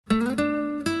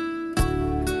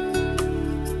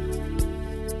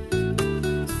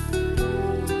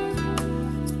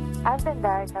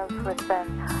with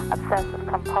an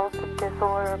obsessive-compulsive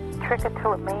disorder,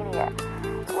 trichotillomania,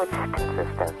 which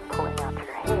consists of pulling out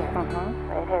your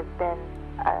hair. It has been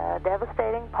a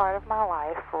devastating part of my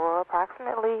life for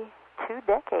approximately 2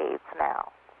 decades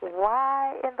now.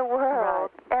 Why in the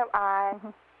world am I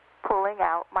pulling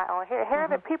out my own hair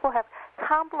that people have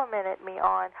complimented me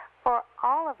on for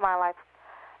all of my life?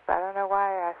 I don't know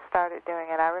why I started doing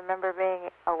it. I remember being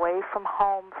away from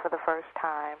home for the first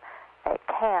time at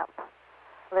camp.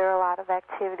 There were a lot of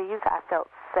activities. I felt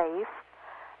safe.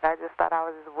 I just thought I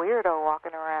was this weirdo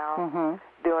walking around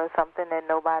doing something that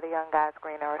nobody on God's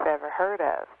green earth ever heard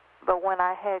of. But when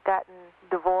I had gotten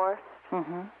divorced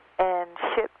and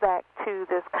shipped back to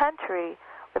this country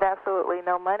with absolutely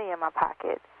no money in my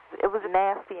pocket, it was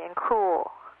nasty and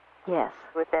cruel. Yes.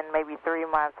 Within maybe 3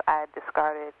 months, I had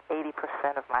discarded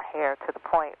 80% of my hair to the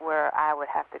point where I would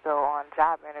have to go on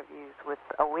job interviews with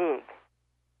a wig.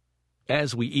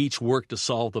 As we each work to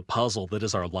solve the puzzle that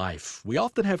is our life, we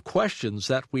often have questions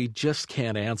that we just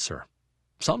can't answer.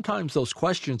 Sometimes those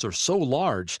questions are so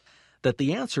large that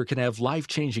the answer can have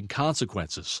life-changing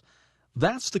consequences.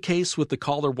 That's the case with the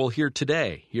caller we'll hear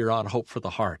today here on Hope for the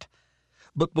Heart.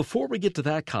 But before we get to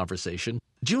that conversation,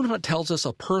 June Hunt tells us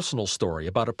a personal story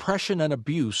about oppression and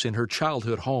abuse in her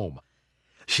childhood home.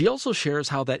 She also shares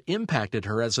how that impacted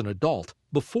her as an adult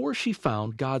before she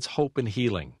found God's hope and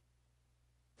healing.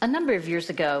 A number of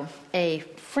years ago, a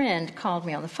friend called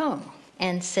me on the phone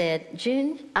and said,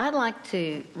 June, I'd like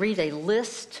to read a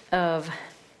list of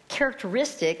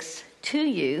characteristics to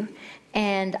you,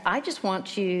 and I just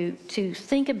want you to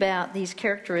think about these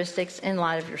characteristics in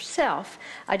light of yourself.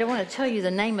 I don't want to tell you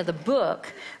the name of the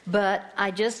book, but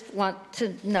I just want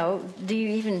to know, do you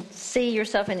even see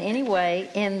yourself in any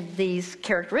way in these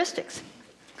characteristics?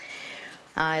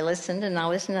 I listened and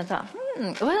I thought,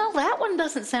 well, that one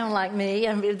doesn't sound like me.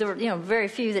 I mean, there were, very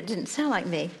few that didn't sound like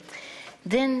me.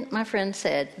 Then my friend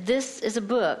said, this is a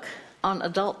book on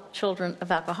adult children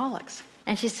of alcoholics.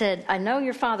 And she said, I know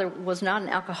your father was not an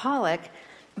alcoholic,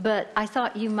 but I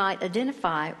thought you might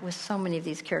identify with so many of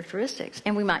these characteristics,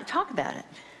 and we might talk about it.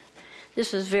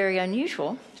 This was very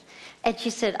unusual. And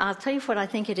she said, I'll tell you what I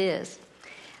think it is.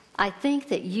 I think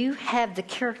that you have the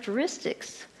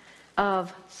characteristics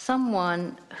of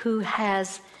someone who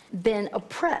has been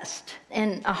oppressed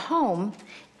in a home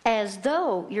as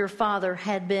though your father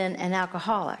had been an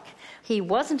alcoholic. He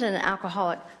wasn't an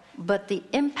alcoholic, but the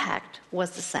impact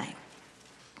was the same.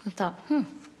 I thought,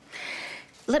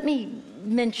 let me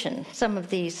mention some of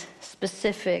these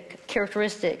specific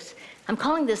characteristics. I'm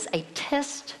calling this a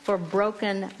test for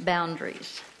broken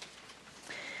boundaries.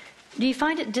 Do you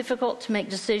find it difficult to make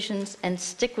decisions and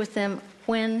stick with them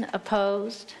when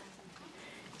opposed?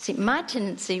 See, my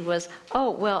tendency was,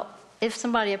 if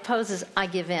somebody opposes, I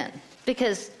give in.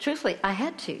 Because, truthfully, I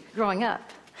had to, growing up.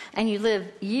 And you live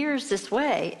years this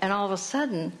way, and all of a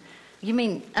sudden, you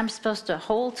mean I'm supposed to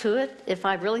hold to it if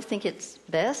I really think it's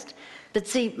best? But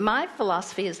see, my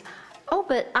philosophy is,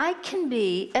 but I can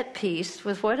be at peace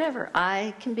with whatever.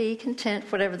 I can be content,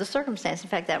 whatever the circumstance. In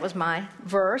fact, that was my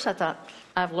verse. I thought,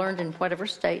 I've learned in whatever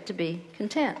state to be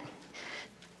content.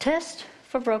 Test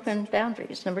for broken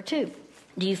boundaries. Number 2,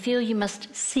 do you feel you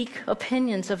must seek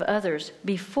opinions of others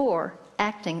before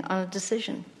acting on a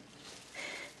decision?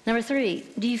 Number 3,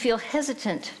 do you feel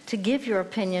hesitant to give your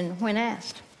opinion when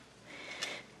asked?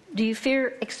 Do you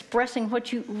fear expressing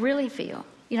what you really feel?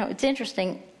 It's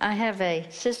interesting. I have a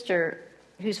sister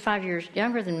who's 5 years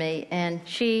younger than me, and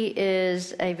she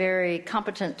is a very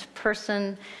competent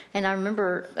person. And I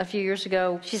remember a few years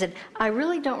ago, she said, I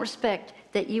really don't respect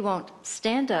that you won't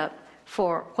stand up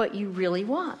for what you really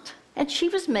want. And she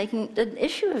was making an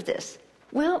issue of this.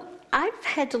 Well, I've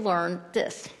had to learn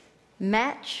this.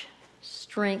 Match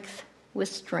strength with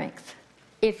strength.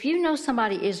 If you know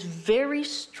somebody is very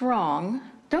strong,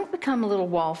 don't become a little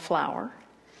wallflower.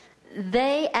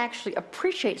 They actually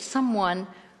appreciate someone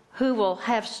who will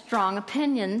have strong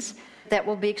opinions that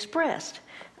will be expressed.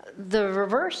 The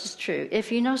reverse is true.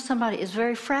 If you know somebody is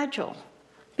very fragile,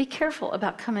 be careful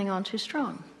about coming on too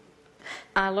strong.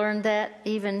 I learned that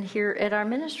even here at our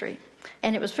ministry.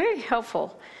 And it was very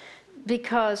helpful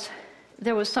because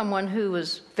there was someone who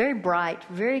was very bright,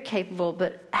 very capable,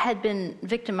 but had been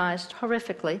victimized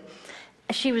horrifically.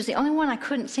 She was the only one I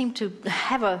couldn't seem to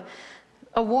have a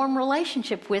warm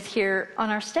relationship with here on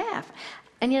our staff.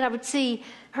 And yet I would see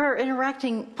her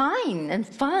interacting fine and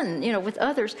fun, with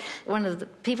others. One of the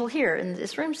people here in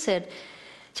this room said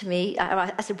to me,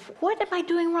 I said, what am I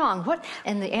doing wrong? What?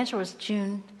 And the answer was,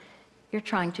 June, you're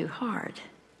trying too hard.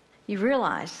 you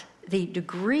realize the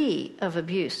degree of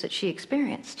abuse that she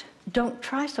experienced. Don't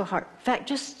try so hard. In fact,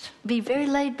 just be very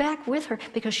laid back with her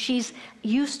because she's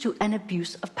used to an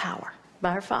abuse of power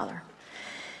by her father.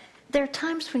 There are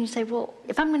times when you say, well,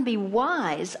 if I'm going to be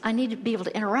wise, I need to be able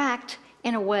to interact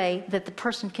in a way that the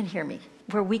person can hear me,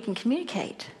 where we can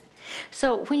communicate.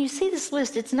 So when you see this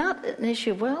list, it's not an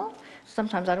issue of, well,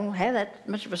 sometimes I don't have that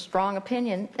much of a strong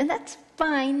opinion, and that's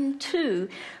fine too.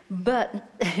 But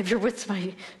if you're with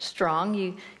somebody strong,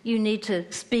 you need to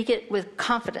speak it with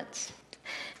confidence.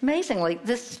 Amazingly,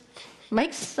 this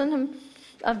makes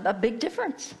a big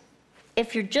difference.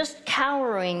 If you're just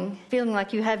cowering, feeling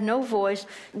like you have no voice,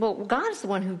 well, God is the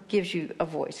one who gives you a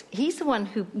voice. He's the one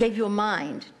who gave you a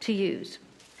mind to use.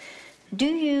 Do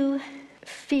you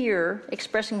fear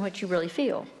expressing what you really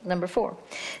feel? Number 4.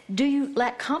 Do you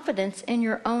lack confidence in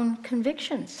your own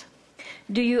convictions?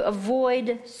 Do you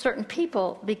avoid certain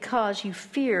people because you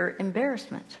fear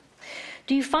embarrassment?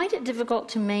 Do you find it difficult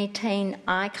to maintain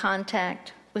eye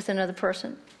contact with another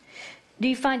person? Do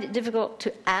you find it difficult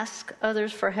to ask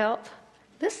others for help?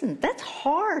 Listen, that's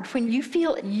hard when you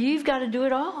feel you've got to do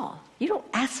it all. You don't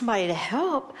ask somebody to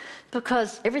help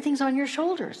because everything's on your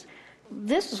shoulders.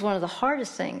 This was one of the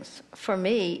hardest things for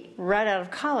me. Right out of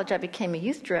college, I became a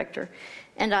youth director,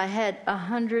 and I had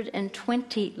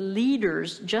 120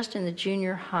 leaders just in the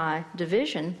junior high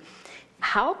division.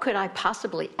 How could I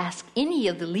possibly ask any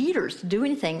of the leaders to do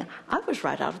anything? I was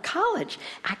right out of college.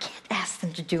 I can't ask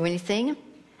them to do anything.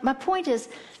 My point is,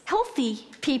 healthy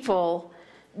people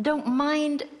don't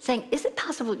mind saying, is it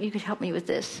possible you could help me with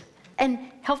this? And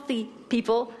healthy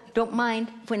people don't mind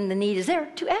when the need is there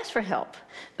to ask for help.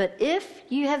 But if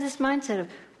you have this mindset of,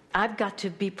 I've got to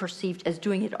be perceived as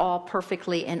doing it all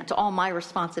perfectly and it's all my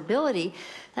responsibility,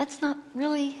 that's not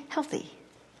really healthy.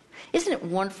 Isn't it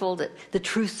wonderful that the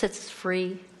truth sets us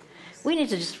free? We need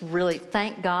to just really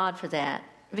thank God for that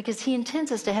because He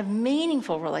intends us to have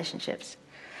meaningful relationships.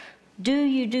 Do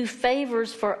you do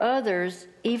favors for others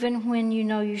even when you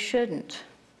know you shouldn't?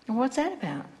 And what's that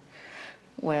about?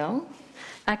 Well,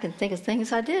 I can think of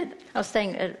things I did. I was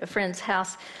staying at a friend's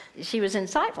house. She was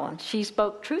insightful, and she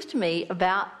spoke truth to me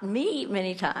about me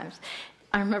many times.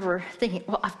 I remember thinking,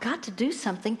 well, I've got to do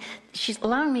something. She's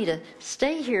allowing me to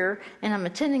stay here, and I'm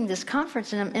attending this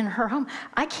conference, and I'm in her home.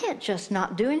 I can't just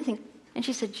not do anything. And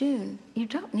she said, June, you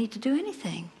don't need to do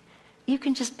anything. You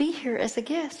can just be here as a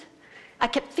guest. I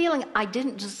kept feeling I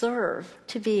didn't deserve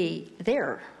to be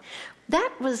there.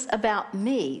 That was about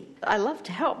me. I love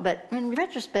to help, but in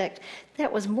retrospect,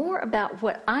 that was more about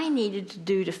what I needed to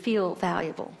do to feel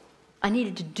valuable. I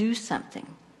needed to do something.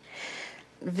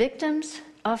 Victims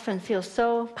often feel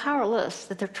so powerless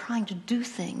that they're trying to do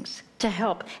things to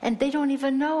help, and they don't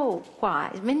even know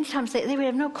why. Many times they would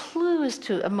have no clue as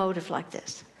to a motive like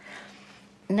this.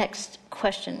 Next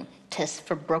question, test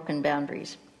for broken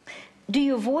boundaries. Do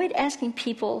you avoid asking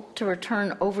people to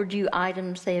return overdue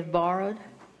items they have borrowed?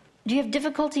 Do you have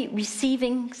difficulty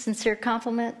receiving sincere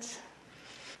compliments?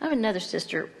 I have another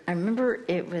sister. I remember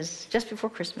it was just before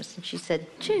Christmas, and she said,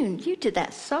 June, you did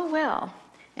that so well.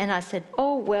 And I said,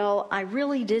 oh, well, I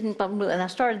really didn't. And I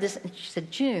started this, and she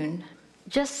said, June,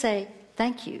 just say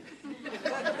thank you.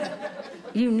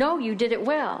 You know you did it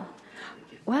well.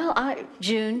 Well,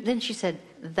 June, then she said,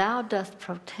 thou doth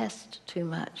protest too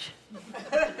much.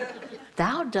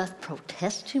 Thou doth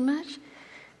protest too much?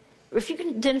 If you can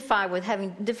identify with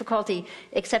having difficulty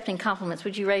accepting compliments,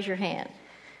 would you raise your hand?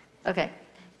 Okay.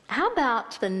 How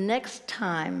about the next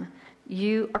time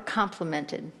you are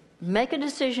complimented, make a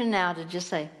decision now to just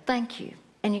say, thank you.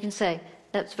 And you can say,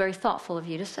 that's very thoughtful of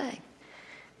you to say.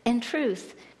 In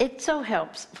truth, it so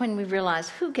helps when we realize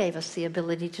who gave us the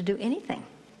ability to do anything.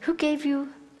 Who gave you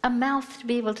a mouth to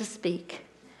be able to speak?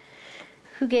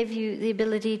 Who gave you the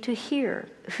ability to hear?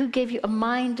 Who gave you a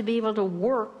mind to be able to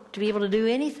work, to be able to do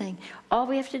anything? All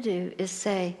we have to do is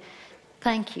say,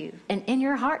 thank you. And in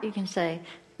your heart you can say,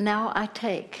 now I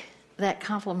take that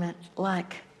compliment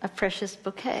like a precious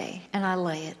bouquet and I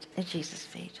lay it at Jesus'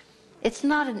 feet. It's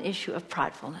not an issue of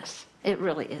pridefulness. It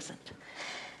really isn't.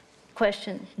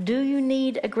 Question, do you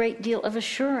need a great deal of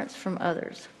assurance from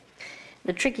others?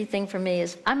 The tricky thing for me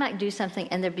is I might do something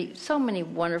and there'd be so many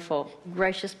wonderful,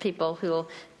 gracious people who'll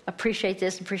appreciate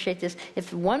this.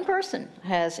 If one person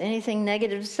has anything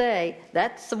negative to say,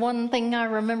 that's the one thing I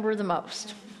remember the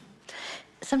most.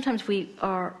 Sometimes we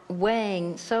are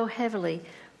weighing so heavily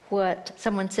what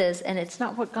someone says, and it's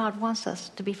not what God wants us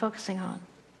to be focusing on.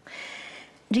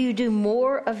 Do you do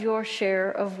more of your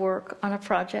share of work on a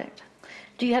project?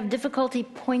 Do you have difficulty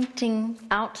pointing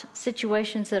out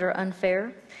situations that are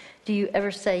unfair? Do you ever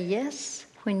say yes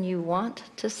when you want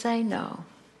to say no?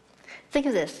 Think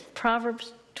of this.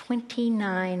 Proverbs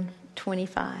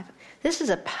 29:25. This is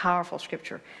a powerful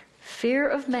scripture. Fear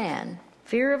of man,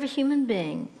 fear of a human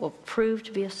being will prove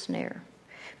to be a snare,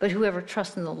 but whoever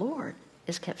trusts in the Lord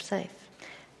is kept safe.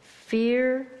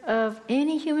 Fear of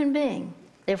any human being.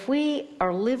 If we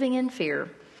are living in fear,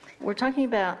 we're talking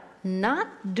about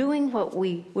not doing what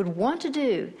we would want to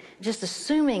do, just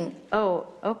assuming, oh,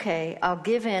 okay, I'll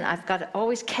give in. I've got to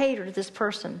always cater to this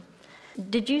person.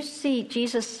 Did you see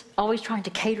Jesus always trying to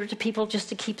cater to people just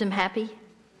to keep them happy?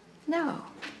 No.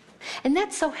 And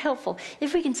that's so helpful.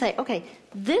 If we can say, okay,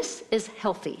 this is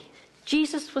healthy.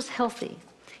 Jesus was healthy.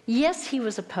 Yes, he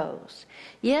was opposed.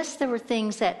 Yes, there were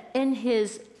things that in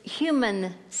his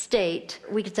human state,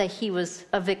 we could say he was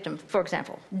a victim. For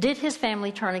example, did his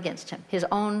family turn against him, his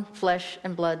own flesh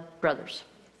and blood brothers?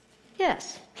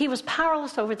 Yes, he was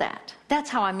powerless over that.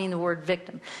 That's how I mean the word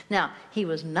victim. Now, he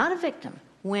was not a victim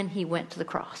when he went to the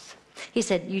cross. He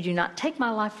said, you do not take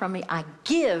my life from me. I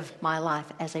give my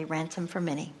life as a ransom for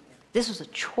many. This was a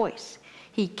choice.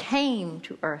 He came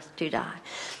to earth to die.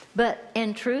 But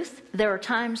in truth, there are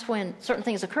times when certain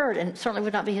things occurred, and it certainly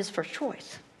would not be his first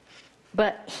choice.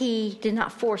 But he did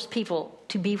not force people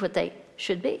to be what they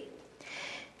should be.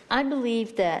 I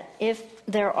believe that if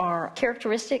there are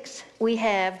characteristics we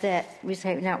have that we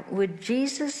say, now, would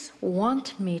Jesus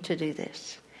want me to do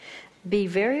this? Be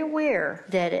very aware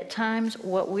that at times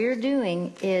what we're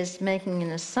doing is making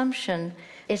an assumption.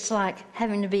 It's like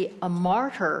having to be a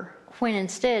martyr when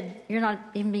instead you're not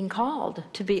even being called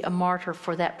to be a martyr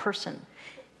for that person.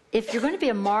 If you're going to be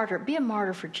a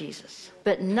martyr for Jesus,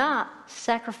 but not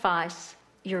sacrifice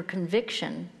your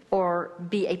conviction or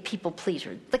be a people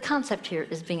pleaser. The concept here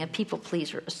is being a people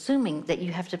pleaser, assuming that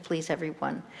you have to please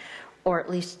everyone, or at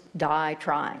least die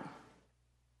trying.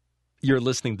 You're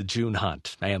listening to June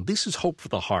Hunt, and this is Hope for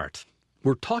the Heart.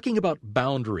 We're talking about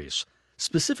boundaries,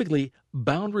 specifically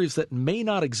boundaries that may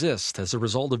not exist as a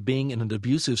result of being in an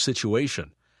abusive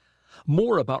situation.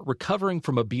 More about recovering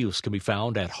from abuse can be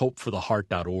found at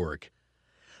hopefortheheart.org.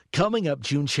 Coming up,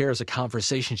 June shares a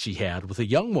conversation she had with a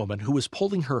young woman who was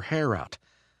pulling her hair out.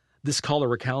 This caller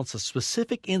recounts a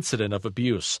specific incident of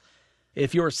abuse.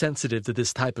 If you're sensitive to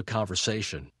this type of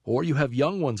conversation, or you have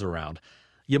young ones around,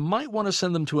 you might want to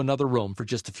send them to another room for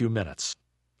just a few minutes.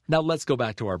 Now let's go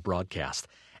back to our broadcast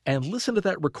and listen to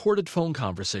that recorded phone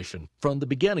conversation from the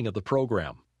beginning of the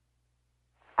program.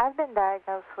 I've been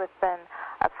diagnosed with an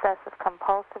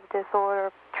obsessive-compulsive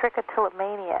disorder,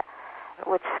 trichotillomania,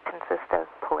 which consists of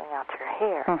pulling out your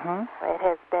hair. It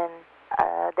has been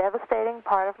a devastating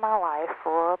part of my life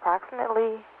for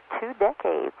approximately 2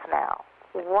 decades now.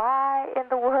 Why in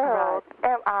the world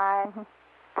am I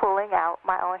pulling out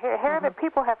my own hair? Hair that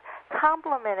people have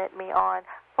complimented me on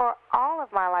for all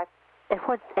of my life. At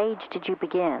what age did you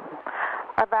begin?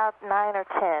 About 9 or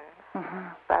 10.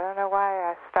 I don't know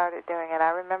why I started doing it. I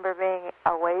remember being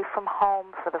away from home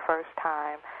for the first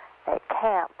time at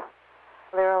camp.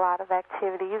 There were a lot of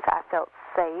activities. I felt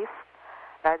safe.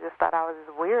 I just thought I was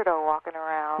this weirdo walking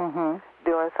around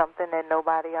doing something that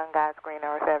nobody on God's green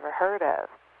earth ever heard of.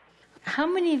 How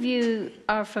many of you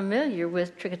are familiar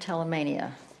with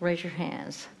trichotillomania? Raise your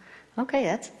hands. Okay,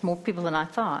 that's more people than I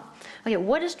thought. Okay,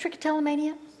 what is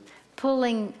trichotillomania?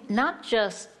 Pulling not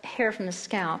just hair from the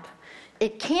scalp.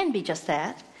 It can be just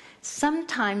that.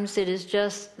 Sometimes it is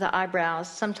just the eyebrows,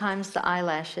 sometimes the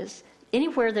eyelashes.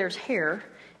 Anywhere there's hair,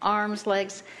 arms,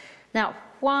 legs. Now,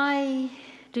 why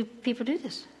do people do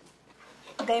this?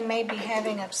 They may be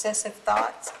having obsessive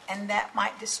thoughts, and that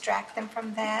might distract them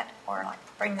from that or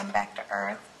bring them back to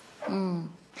earth.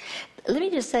 Let me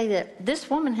just say that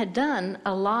this woman had done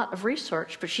a lot of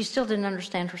research, but she still didn't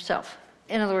understand herself.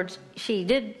 In other words, she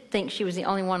did think she was the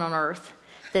only one on earth,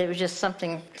 that it was just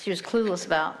something she was clueless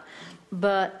about.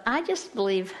 But I just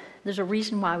believe there's a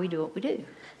reason why we do what we do.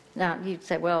 Now, you'd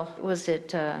say, well, was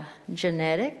it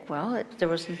genetic? Well, there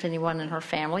wasn't anyone in her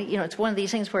family. You know, it's one of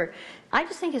these things where I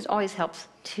just think it always helps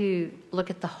to look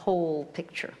at the whole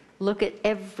picture. Look at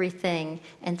everything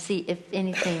and see if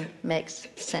anything makes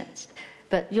sense.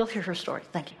 But you'll hear her story.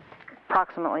 Thank you.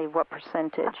 Approximately what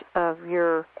percentage of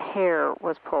your hair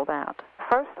was pulled out?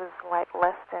 First it was like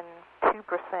less than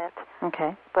 2%.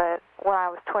 Okay. But when I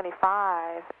was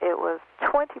 25, it was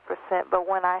 20%. But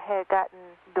when I had gotten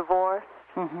divorced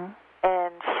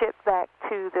and shipped back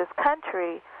to this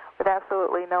country with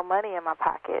absolutely no money in my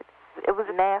pocket, it was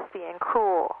nasty and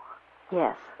cruel.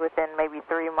 Yes. Within maybe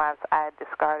 3 months, I had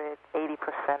discarded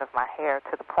 80% of my hair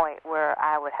to the point where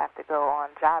I would have to go on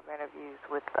job interviews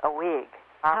with a wig.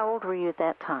 How old were you at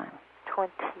that time?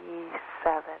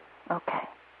 27. Okay.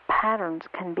 Patterns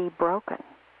can be broken.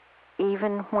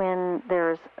 Even when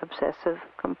there's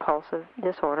obsessive-compulsive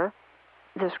disorder,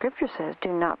 the scripture says, do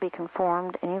not be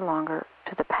conformed any longer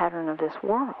to the pattern of this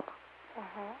world,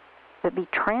 but be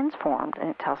transformed, and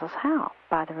it tells us how,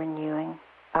 by the renewing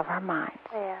of our minds.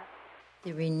 Yeah.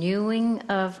 The renewing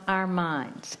of our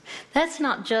minds. That's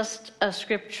not just a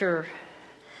scripture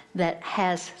that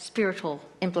has spiritual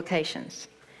implications.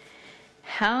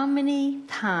 How many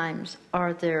times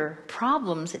are there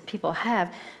problems that people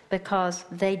have because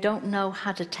they don't know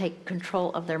how to take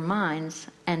control of their minds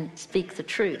and speak the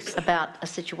truth about a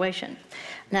situation?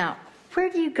 Now, where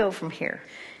do you go from here?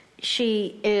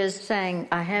 She is saying,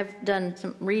 I have done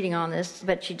some reading on this,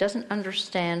 but she doesn't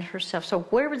understand herself. So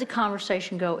where would the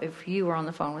conversation go if you were on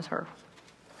the phone with her?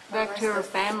 Back to her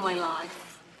family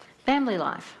life. Family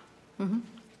life. Mm-hmm.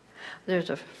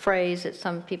 There's a phrase that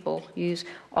some people use,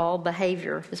 all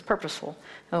behavior is purposeful.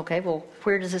 Okay, well,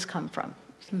 where does this come from?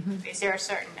 Mm-hmm. Is there a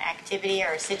certain activity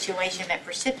or a situation that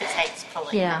precipitates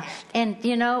pulling? Yeah, and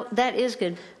that is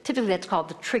good. Typically that's called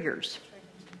the triggers.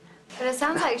 But it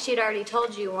sounds like she'd already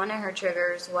told you one of her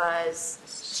triggers was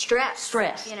stress.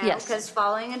 Stress, yes. Because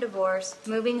following a divorce,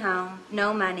 moving home,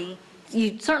 no money.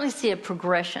 You certainly see a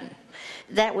progression.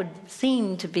 That would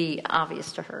seem to be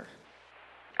obvious to her.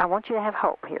 I want you to have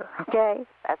hope here, okay?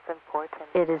 That's important.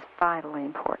 It is vitally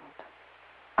important.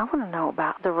 I want to know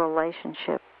about the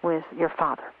relationship with your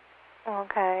father.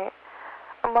 Okay.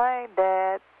 My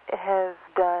dad has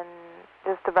done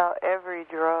just about every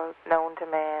drug known to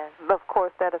man. Of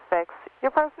course, that affects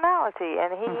your personality,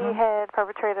 and he had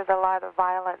perpetrated a lot of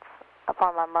violence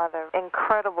upon my mother.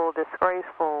 Incredible,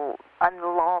 disgraceful,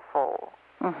 unlawful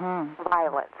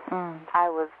violence. I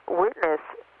was witness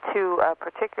to a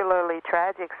particularly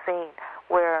tragic scene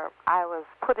where I was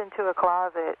put into a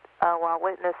closet while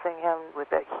witnessing him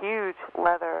with a huge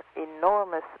leather,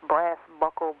 enormous brass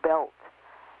buckle belt.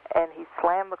 And he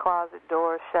slammed the closet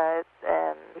door shut,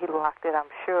 and he locked it,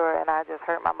 I'm sure, and I just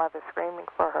heard my mother screaming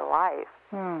for her life.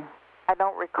 I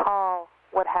don't recall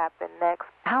what happened next.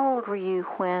 How old were you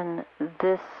when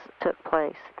this took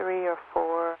place? 3 or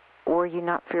 4. Were you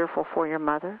not fearful for your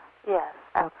mother? Yes,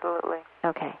 absolutely.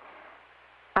 Okay.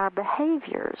 Our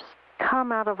behaviors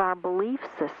come out of our belief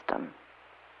system.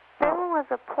 There was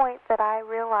a point that I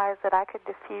realized that I could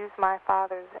diffuse my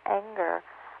father's anger,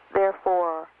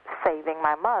 therefore saving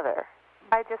my mother,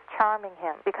 by just charming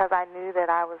him, because I knew that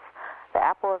I was the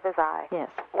apple of his eye. Yes.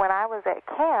 When I was at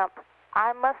camp,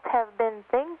 I must have been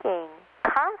thinking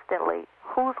constantly,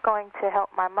 who's going to help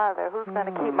my mother? Who's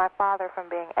going to keep my father from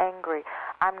being angry?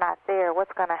 I'm not there.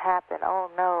 What's going to happen? Oh,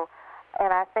 no.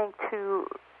 And I think to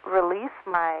release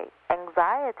my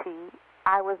anxiety,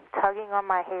 I was tugging on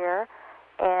my hair,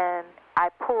 and I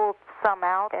pulled some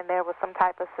out, and there was some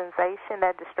type of sensation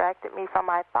that distracted me from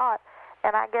my thought.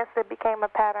 And I guess it became a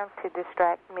pattern to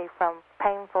distract me from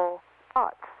painful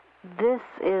thoughts. This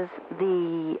is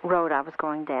the road I was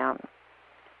going down.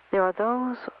 There are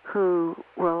those who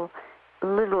will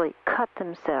literally cut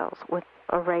themselves with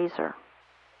a razor.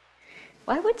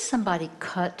 Why would somebody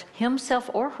cut himself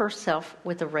or herself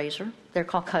with a razor? They're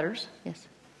called cutters, yes.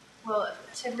 Well,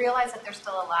 to realize that they're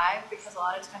still alive, because a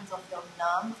lot of times they'll feel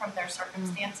numb from their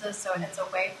circumstances, so it's a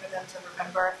way for them to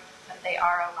remember that they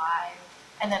are alive,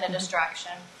 and then a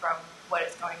distraction from what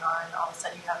is going on. All of a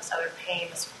sudden you have this other pain,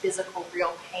 this physical,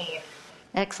 real pain.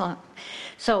 Excellent.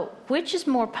 So which is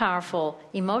more powerful,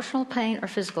 emotional pain or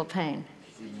physical pain?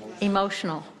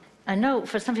 Emotional. I know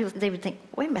for some people they would think,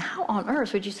 wait a minute, how on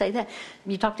earth would you say that?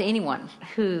 You talk to anyone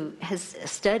who has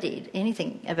studied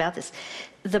anything about this.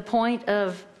 The point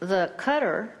of the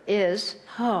cutter is,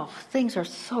 things are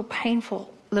so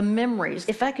painful. The memories,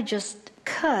 if I could just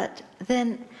cut,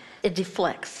 then it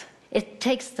deflects. It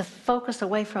takes the focus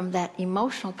away from that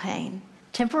emotional pain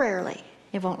temporarily.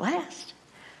 It won't last.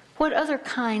 What other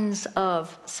kinds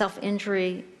of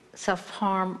self-injury,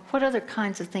 self-harm, what other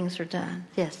kinds of things are done?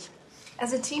 Yes.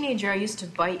 As a teenager, I used to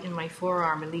bite in my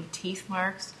forearm and leave teeth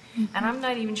marks, and I'm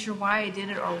not even sure why I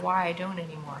did it or why I don't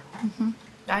anymore.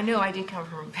 I know I did come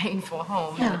from a painful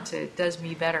home, but it does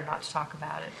me better not to talk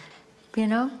about it. You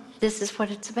know, this is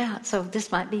what it's about. So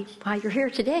this might be why you're here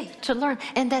today, to learn.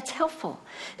 And that's helpful.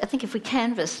 I think if we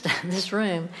canvassed this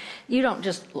room, you don't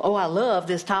just, I love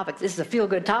this topic. This is a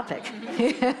feel-good topic.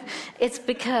 It's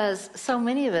because so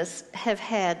many of us have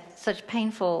had such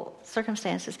painful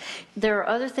circumstances. There are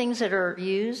other things that are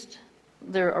used.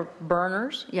 There are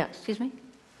burners. Yeah, excuse me?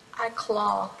 I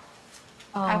claw.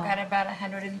 I've got about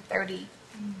 130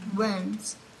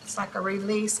 wounds. It's like a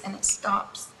release, and it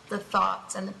stops the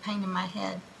thoughts and the pain in my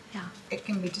head. Yeah. It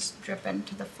can be just dripping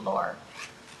to the floor.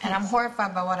 And I'm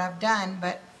horrified by what I've done,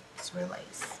 but it's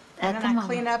release. And then I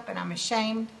clean up, and I'm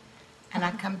ashamed, and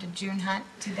I come to June Hunt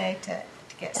today to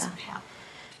get some help.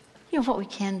 What we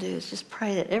can do is just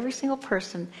pray that every single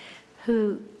person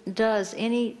who does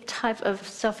any type of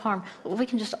self-harm, we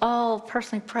can just all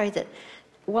personally pray that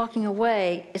walking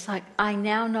away, it's like, I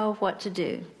now know what to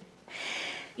do.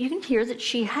 You can hear that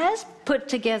she has put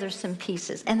together some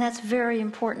pieces, and that's very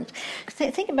important.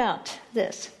 Think about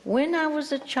this. When I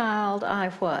was a child, I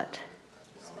what?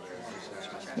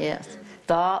 Yes.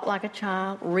 Thought like a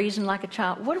child, reasoned like a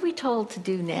child. What are we told to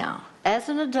do now? As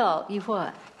an adult, you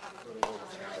what?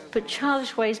 Put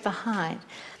childish ways behind.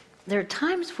 There are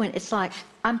times when it's like,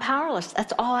 I'm powerless.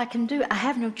 That's all I can do. I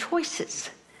have no choices.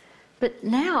 But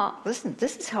now, listen,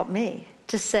 this has helped me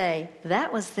to say,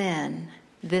 that was then,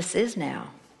 this is now.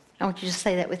 I want you to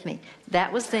say that with me.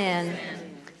 That was then,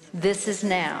 this is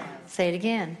now. Say it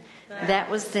again. That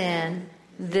was then,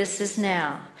 this is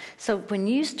now. So when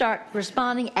you start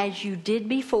responding as you did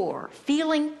before,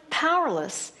 feeling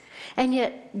powerless, and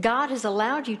yet God has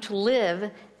allowed you to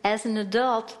live as an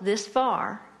adult this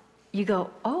far, you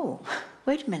go, oh,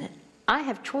 wait a minute. I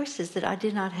have choices that I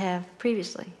did not have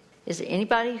previously. Is there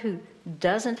anybody who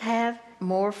doesn't have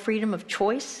more freedom of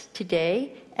choice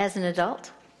today as an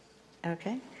adult?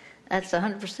 Okay, that's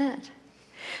 100%.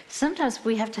 Sometimes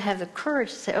we have to have the courage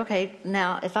to say, okay,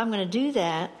 now if I'm going to do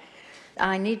that,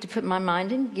 I need to put my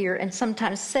mind in gear and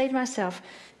sometimes say to myself,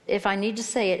 if I need to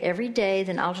say it every day,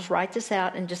 then I'll just write this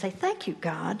out and just say, thank you,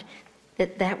 God,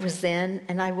 that was then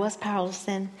and I was powerless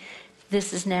then.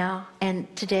 This is now,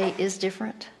 and today is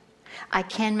different. I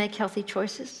can make healthy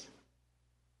choices.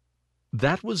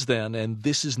 That was then, and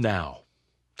this is now.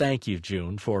 Thank you,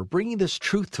 June, for bringing this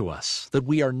truth to us, that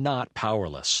we are not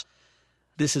powerless.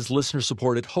 This is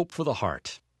listener-supported Hope for the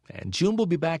Heart, and June will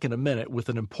be back in a minute with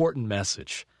an important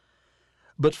message.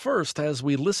 But first, as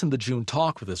we listened to June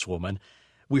talk with this woman,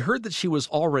 we heard that she was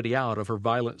already out of her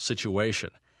violent situation.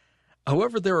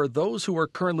 However, there are those who are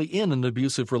currently in an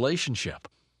abusive relationship.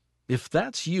 If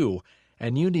that's you,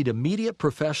 and you need immediate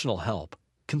professional help,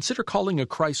 consider calling a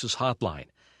crisis hotline.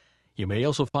 You may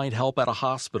also find help at a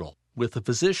hospital, with a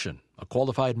physician, a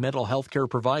qualified mental health care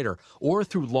provider, or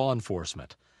through law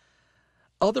enforcement.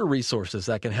 Other resources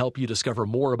that can help you discover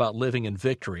more about living in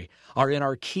victory are in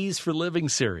our Keys for Living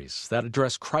series that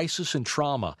address crisis and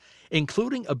trauma,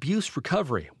 including abuse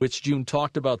recovery, which June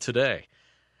talked about today.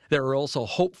 There are also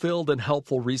hope-filled and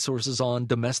helpful resources on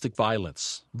domestic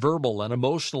violence, verbal and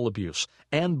emotional abuse,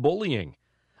 and bullying.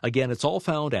 Again, it's all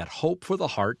found at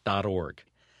hopefortheheart.org.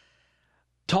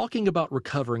 Talking about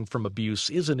recovering from abuse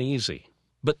isn't easy,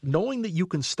 but knowing that you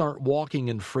can start walking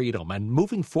in freedom and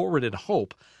moving forward in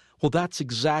hope, well, that's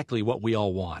exactly what we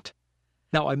all want.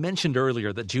 Now, I mentioned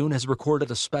earlier that June has recorded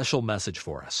a special message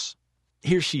for us.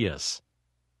 Here she is.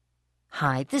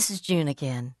 Hi, this is June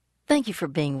again. Thank you for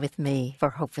being with me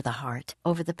for Hope for the Heart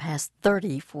over the past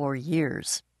 34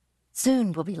 years.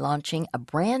 Soon we'll be launching a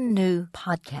brand new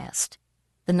podcast.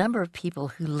 The number of people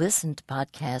who listen to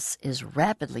podcasts is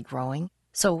rapidly growing,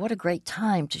 so what a great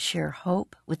time to share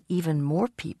hope with even more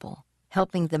people,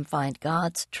 helping them find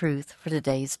God's truth for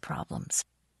today's problems.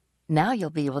 Now you'll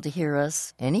be able to hear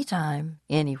us anytime,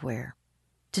 anywhere.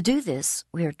 To do this,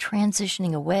 we are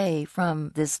transitioning away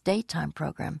from this daytime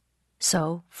program.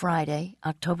 So, Friday,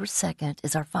 October 2nd,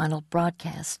 is our final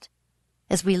broadcast.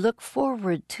 As we look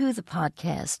forward to the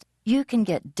podcast, you can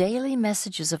get daily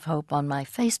messages of hope on my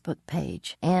Facebook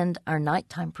page and our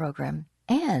nighttime program,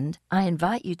 and I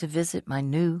invite you to visit my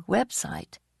new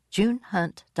website,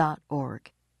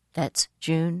 junehunt.org. That's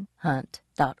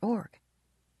junehunt.org.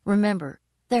 Remember,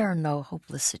 there are no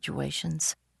hopeless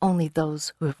situations, only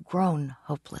those who have grown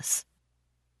hopeless.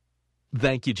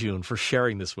 Thank you, June, for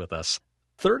sharing this with us.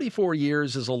 34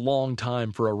 years is a long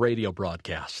time for a radio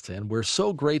broadcast, and we're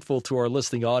so grateful to our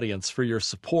listening audience for your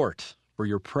support, for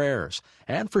your prayers,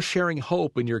 and for sharing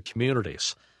hope in your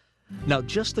communities. Now,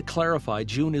 just to clarify,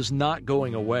 June is not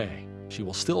going away. She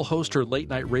will still host her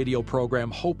late-night radio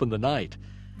program, Hope in the Night.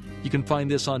 You can find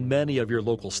this on many of your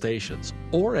local stations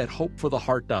or at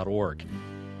hopefortheheart.org.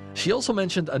 She also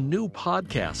mentioned a new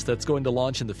podcast that's going to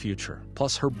launch in the future,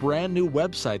 plus her brand new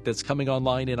website that's coming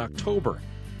online in October.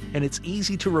 And it's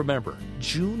easy to remember,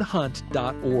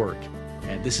 junehunt.org.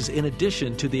 And this is in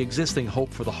addition to the existing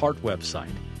Hope for the Heart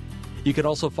website. You can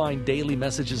also find daily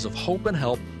messages of hope and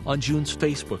help on June's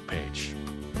Facebook page.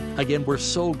 Again, we're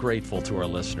so grateful to our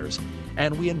listeners,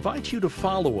 and we invite you to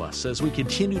follow us as we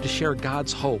continue to share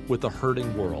God's hope with the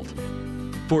hurting world.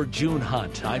 For June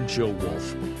Hunt, I'm Joe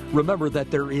Wolf. Remember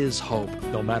that there is hope,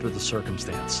 no matter the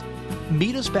circumstance.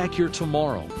 Meet us back here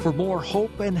tomorrow for more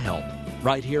hope and help,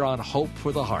 right here on Hope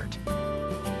for the Heart.